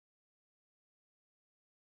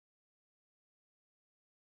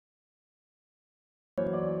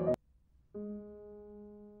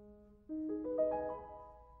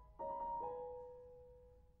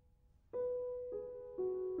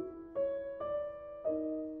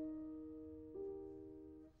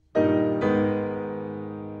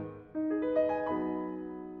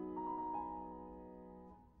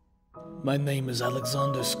My name is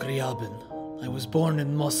Alexander Scriabin. I was born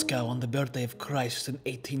in Moscow on the birthday of Christ in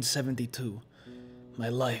 1872. My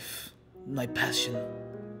life, my passion,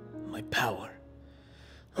 my power.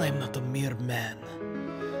 I am not a mere man.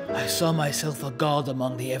 I saw myself a god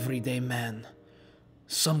among the everyday man.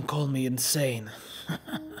 Some call me insane.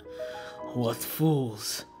 What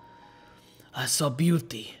fools. I saw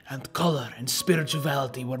beauty and color and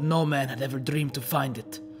spirituality where no man had ever dreamed to find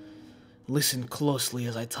it. Listen closely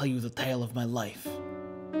as I tell you the tale of my life.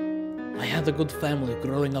 I had a good family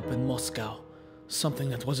growing up in Moscow, something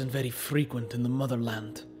that wasn't very frequent in the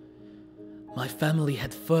motherland. My family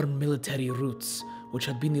had firm military roots, which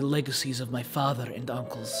had been the legacies of my father and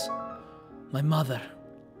uncles. My mother.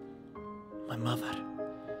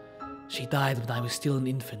 She died when I was still an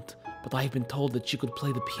infant, but I have been told that she could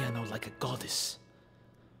play the piano like a goddess.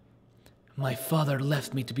 My father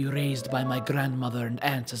left me to be raised by my grandmother and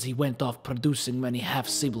aunts as he went off producing many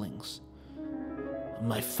half-siblings.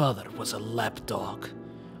 My father was a lapdog.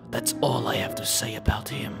 That's all I have to say about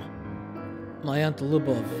him. My Aunt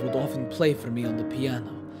Lubov would often play for me on the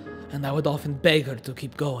piano, and I would often beg her to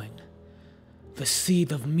keep going. The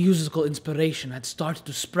seed of musical inspiration had started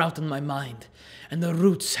to sprout in my mind, and the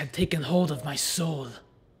roots had taken hold of my soul.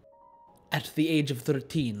 At the age of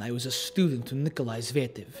 13, I was a student to Nikolai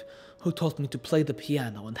Zvetev, who taught me to play the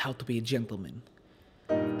piano and how to be a gentleman.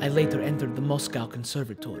 I later entered the Moscow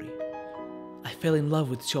Conservatory. I fell in love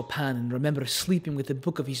with Chopin and remember sleeping with a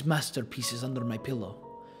book of his masterpieces under my pillow.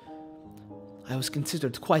 I was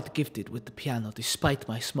considered quite gifted with the piano despite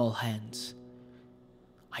my small hands.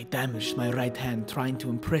 I damaged my right hand trying to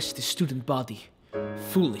impress the student body.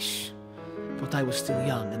 Foolish, but I was still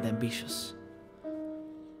young and ambitious.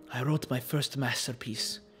 I wrote my first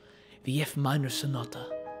masterpiece, the F minor sonata,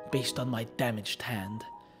 based on my damaged hand.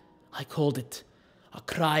 I called it a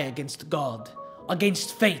cry against God,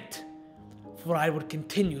 against fate, for I would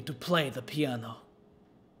continue to play the piano,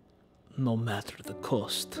 no matter the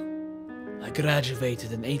cost. I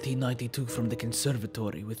graduated in 1892 from the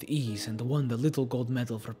conservatory with ease and won the little gold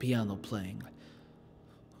medal for piano playing.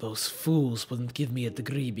 Those fools wouldn't give me a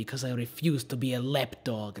degree because I refused to be a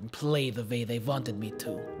lapdog and play the way they wanted me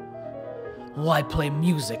to. Why play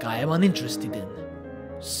music I am uninterested in?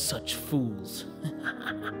 Such fools.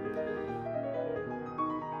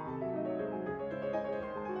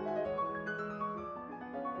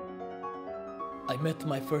 I met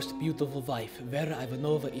my first beautiful wife, Vera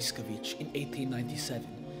Ivanova Iskovich, in 1897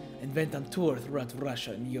 and went on tour throughout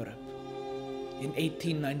Russia and Europe. In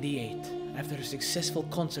 1898, after successful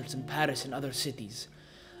concerts in Paris and other cities,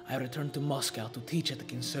 I returned to Moscow to teach at the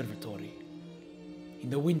conservatory. In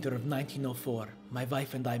the winter of 1904, my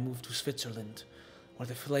wife and I moved to Switzerland, where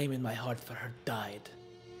the flame in my heart for her died.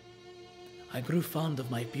 I grew fond of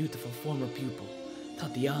my beautiful former pupil,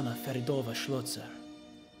 Tatiana Feridova Schlotzer.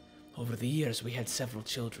 Over the years, we had several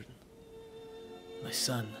children. My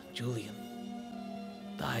son, Julian,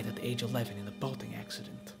 died at age 11 in a boating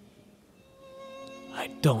accident. I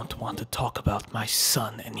don't want to talk about my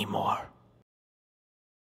son anymore.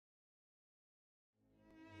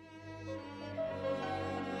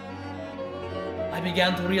 I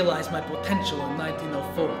began to realize my potential in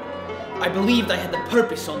 1904. I believed I had a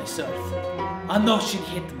purpose on this earth. A notion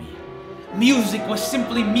hit me. Music was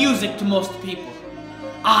simply music to most people.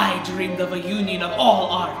 I dreamed of a union of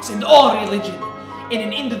all arts and all religion in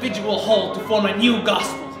an individual whole to form a new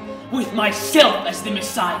gospel, with myself as the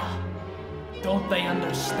Messiah. Don't they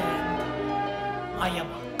understand? I am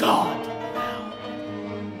a god now.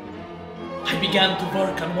 I began to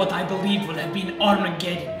work on what I believed would have been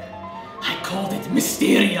Armageddon. I called it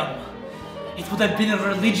Mysterium. It would have been a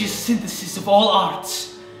religious synthesis of all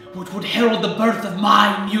arts, which would herald the birth of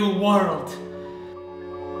my new world.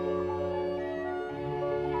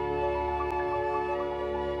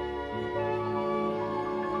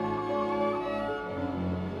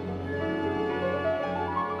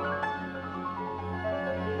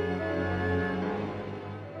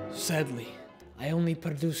 Sadly, I only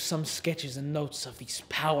produced some sketches and notes of this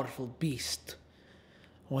powerful beast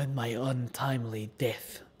when my untimely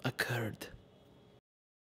death occurred.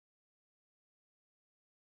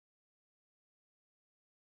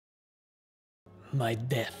 My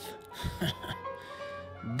death.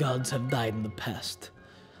 Gods have died in the past,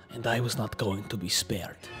 and I was not going to be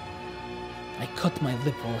spared. I cut my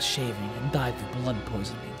lip while shaving and died of blood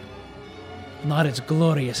poisoning. Not as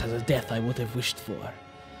glorious as a death I would have wished for,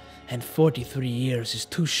 and 43 years is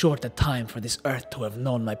too short a time for this earth to have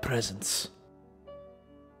known my presence.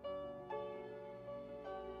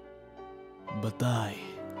 But I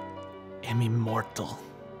am immortal.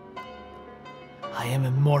 I am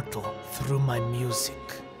immortal through my music.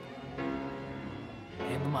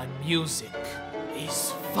 My music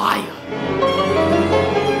is fire.